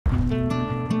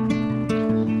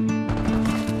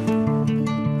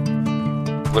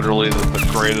literally the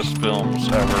greatest films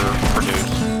ever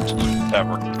produced,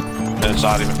 ever. And it's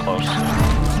not even close.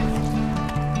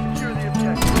 Secure the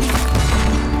objective.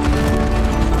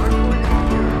 Hardpoint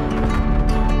secured.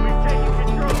 We've taken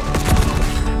control.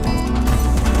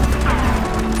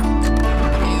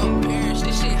 Yo, Parrish,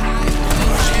 this shit high,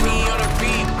 boy. Jimmy on the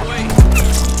beat, boy.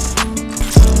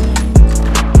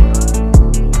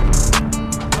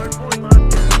 Hardpoint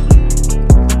locked down.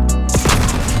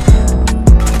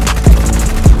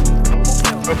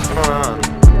 What's going on?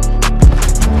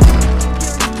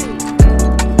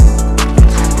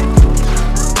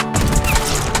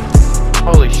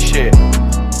 Holy shit.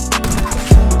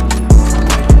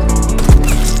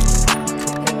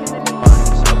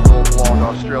 Some little blonde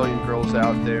Australian girls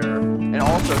out there. And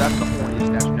also, that's the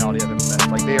horniest nationality I've ever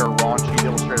met. Like, they are raunchy.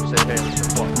 They'll straight up say, hey,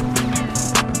 let's go fuck.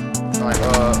 I'm like,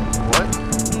 what?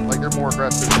 Like, they're more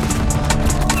aggressive.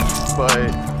 But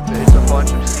it's a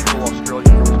bunch of single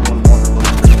Australian girls going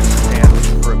wanderlust and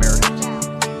for Americans.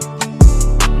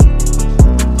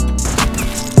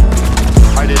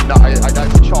 I did not. I got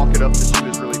to chalk it up that she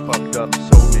was really fucked up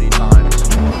so many times.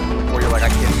 Where you're like, I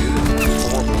can't do this. It's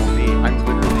horrible for me. I'm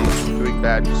literally doing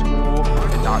bad in school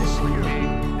and not sleeping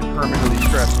and permanently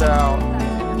stressed out.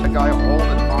 And the guy all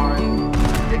the time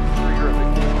taking trigger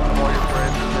of all your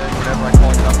friends, and then whenever I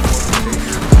call it up,